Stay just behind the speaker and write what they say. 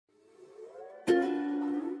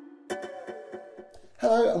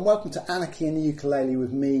Hello and welcome to Anarchy in the Ukulele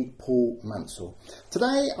with me, Paul Mansell.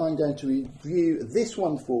 Today I'm going to review this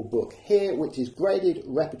wonderful book here, which is Graded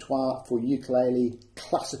Repertoire for Ukulele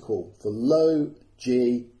Classical for Low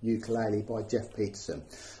G Ukulele by Jeff Peterson.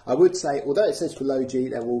 I would say, although it says for low G,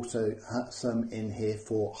 there are also some in here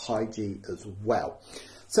for high G as well.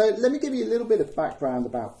 So let me give you a little bit of background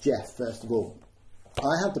about Jeff first of all.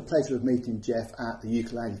 I had the pleasure of meeting Jeff at the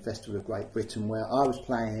Ukulele Festival of Great Britain, where I was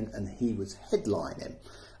playing and he was headlining.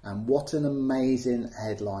 And what an amazing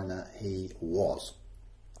headliner he was.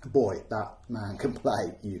 Boy, that man can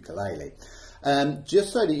play ukulele.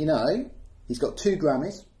 Just so that you know, he's got 2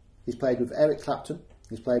 Grammys. He's played with Eric Clapton.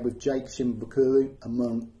 He's played with Jake Shimabukuro,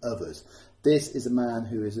 among others. This is a man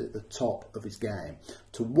who is at the top of his game.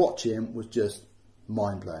 To watch him was just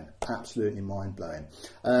mind-blowing, absolutely mind-blowing.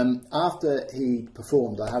 After he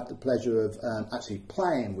performed, I had the pleasure of actually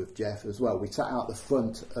playing with Jeff as well. We sat out the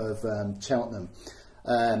front of Cheltenham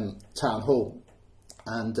Town Hall,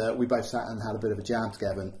 and we both sat and had a bit of a jam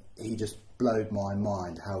together, and he just blowed my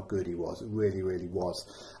mind how good he was. It really, really was.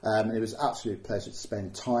 It was an absolute pleasure to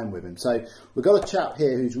spend time with him. So we've got a chap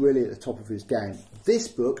here who's really at the top of his game. This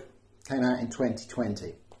book came out in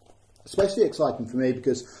 2020. Especially exciting for me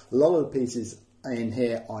because a lot of the pieces in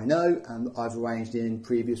here I know, and I've arranged in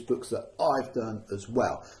previous books that I've done as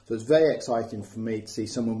well. So it's very exciting for me to see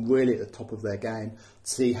someone really at the top of their game, to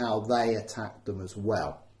see how they attack them as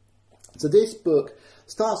well. So this book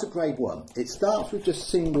starts at grade 1. It starts with just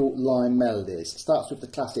single line melodies. It starts with the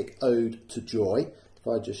classic Ode to Joy. If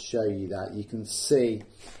I just show you that, you can see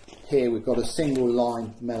here we've got a single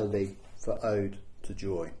line melody for Ode to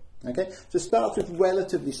Joy. Okay, so it starts with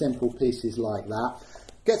relatively simple pieces like that.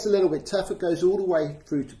 Gets a little bit tougher, goes all the way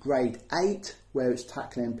through to grade 8, where it's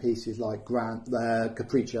tackling pieces like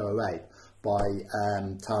Capriccio Array by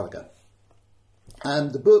Tarraga.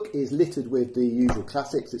 And the book is littered with the usual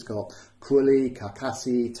classics. It's got Crulli,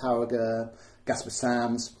 Carcassi, Tarraga, Gaspar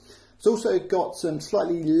Sands. It's also got some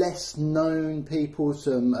slightly less known people,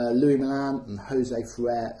 some Louis Milan and Jose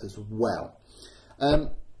Ferrer as well.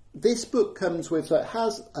 This book comes with, so it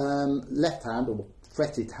has left hand or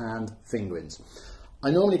fretted hand fingerings. I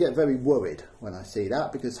normally get very worried when I see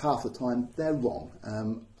that because half the time they're wrong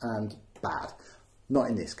and bad. Not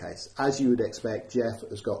in this case. As you would expect, Jeff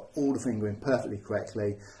has got all the fingering perfectly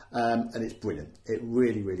correctly and it's brilliant. It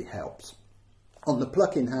really, really helps. On the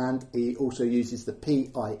plucking hand, he also uses the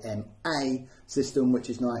P.Ma system, which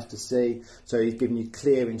is nice to see. So he's giving you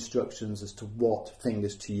clear instructions as to what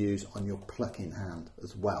fingers to use on your plucking hand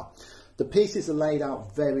as well. The pieces are laid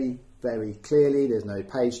out very, very clearly. There's no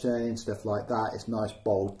page turning, stuff like that. It's nice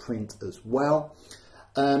bold print as well.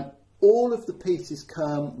 All of the pieces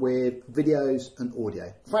come with videos and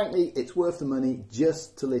audio. Frankly, it's worth the money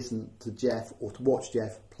just to listen to Jeff or to watch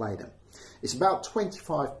Jeff play them. It's about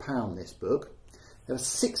 £25, this book. There are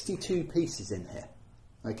 62 pieces in here.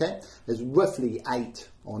 Okay, there's roughly 8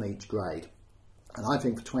 on each grade. And I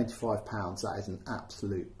think for £25 that is an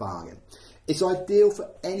absolute bargain. It's ideal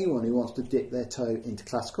for anyone who wants to dip their toe into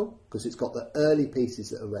classical because it's got the early pieces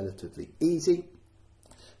that are relatively easy.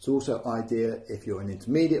 It's also ideal if you're an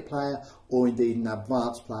intermediate player or indeed an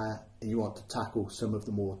advanced player and you want to tackle some of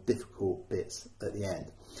the more difficult bits at the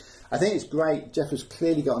end. I think it's great. Jeff has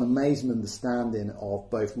clearly got an amazing understanding of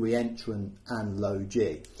both re-entrant and low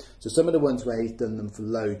G. So some of the ones where he's done them for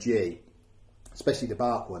low G, especially the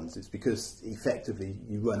Bach ones, it's because effectively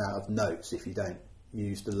you run out of notes if you don't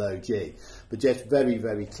use the low G. But Jeff's very,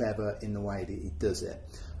 very clever in the way that he does it.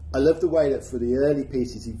 I love the way that for the early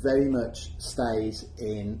pieces he very much stays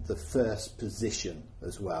in the first position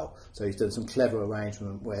as well. So he's done some clever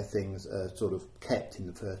arrangement where things are sort of kept in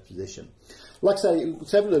the first position. Like I say,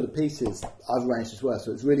 several of the pieces I've arranged as well,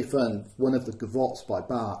 so it's really fun. One of the Gavottes by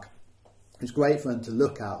Bach, it's great fun to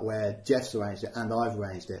look at where Jeff's arranged it and I've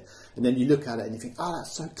arranged it. And then you look at it and you think, oh,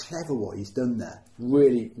 that's so clever what he's done there.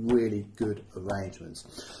 Really, really good arrangements.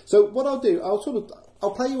 So what I'll do,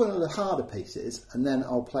 I'll play you one of the harder pieces and then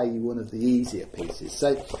I'll play you one of the easier pieces.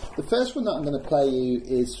 So the first one that I'm going to play you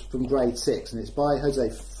is from grade 6 and it's by Jose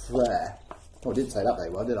Ferrer. Oh, I didn't say that very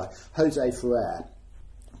well, did I? Jose Ferrer,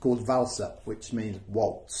 called Valsa, which means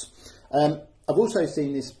waltz. I've also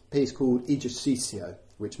seen this piece called Ejercicio,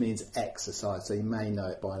 which means exercise, so you may know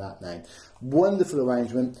it by that name. Wonderful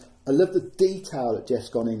arrangement. I love the detail that Jeff's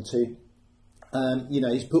gone into. You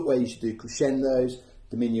know, he's put where you should do crescendos,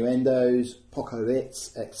 diminuendos, poco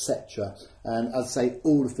hits, etc. And as I say,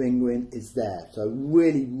 all the fingering is there. So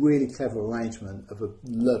really, really clever arrangement of a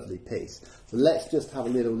lovely piece. So let's just have a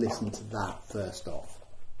little listen to that first off.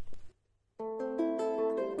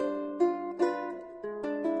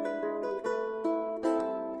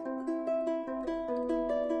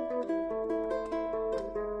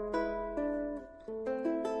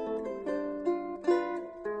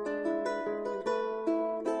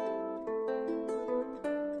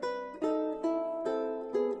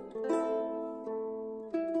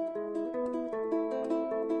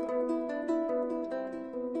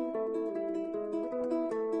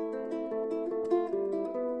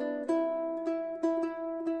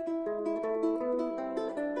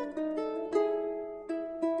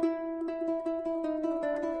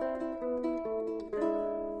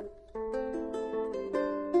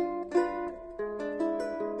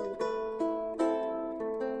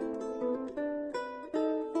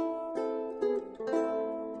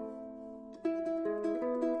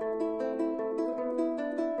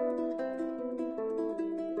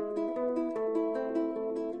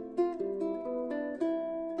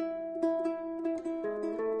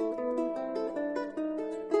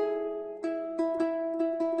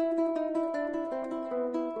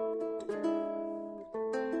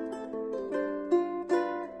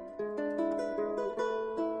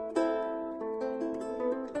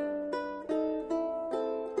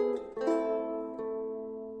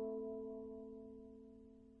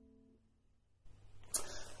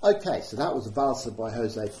 Okay, so that was Valsa by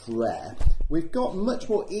Jose Ferrer. We've got much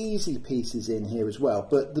more easy pieces in here as well,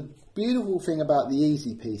 but the beautiful thing about the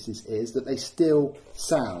easy pieces is that they still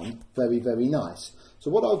sound very, very nice. So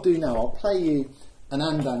what I'll do now, I'll play you an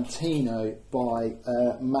Andantino by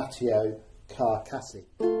Matteo Carcassi.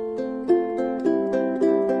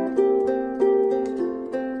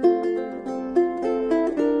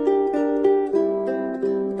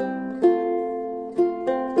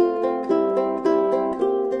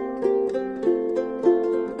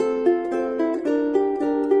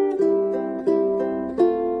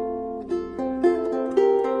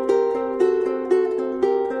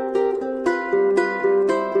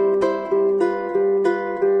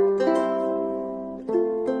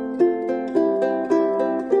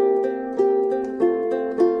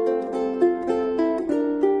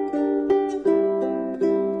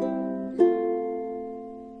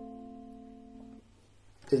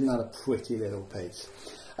 Isn't that a pretty little piece?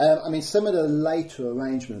 I mean, some of the later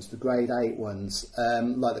arrangements, the grade 8 ones,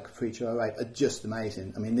 like the Capriccio 8, are just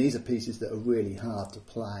amazing. I mean, these are pieces that are really hard to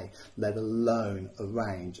play, let alone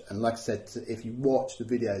arrange. And like I said, if you watch the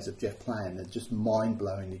videos of Jeff playing, they're just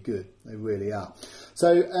mind-blowingly good. They really are.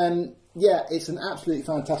 So, yeah, it's an absolutely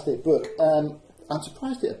fantastic book. I'm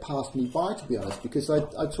surprised it had passed me by, to be honest, because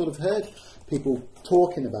I'd sort of heard people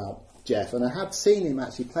talking about Jeff, and I had seen him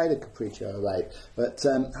actually play the Capriccio 8, but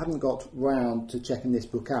haven't got round to checking this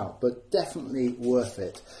book out, but definitely worth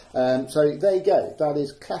it. So there you go, that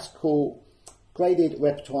is classical, graded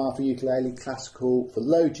repertoire for ukulele, classical for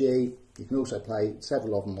low G. You can also play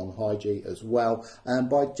several of them on high G as well,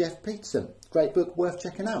 by Jeff Peterson. Great book, worth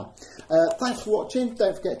checking out. Thanks for watching.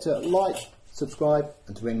 Don't forget to like, subscribe,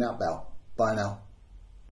 and to ring that bell. Bye now.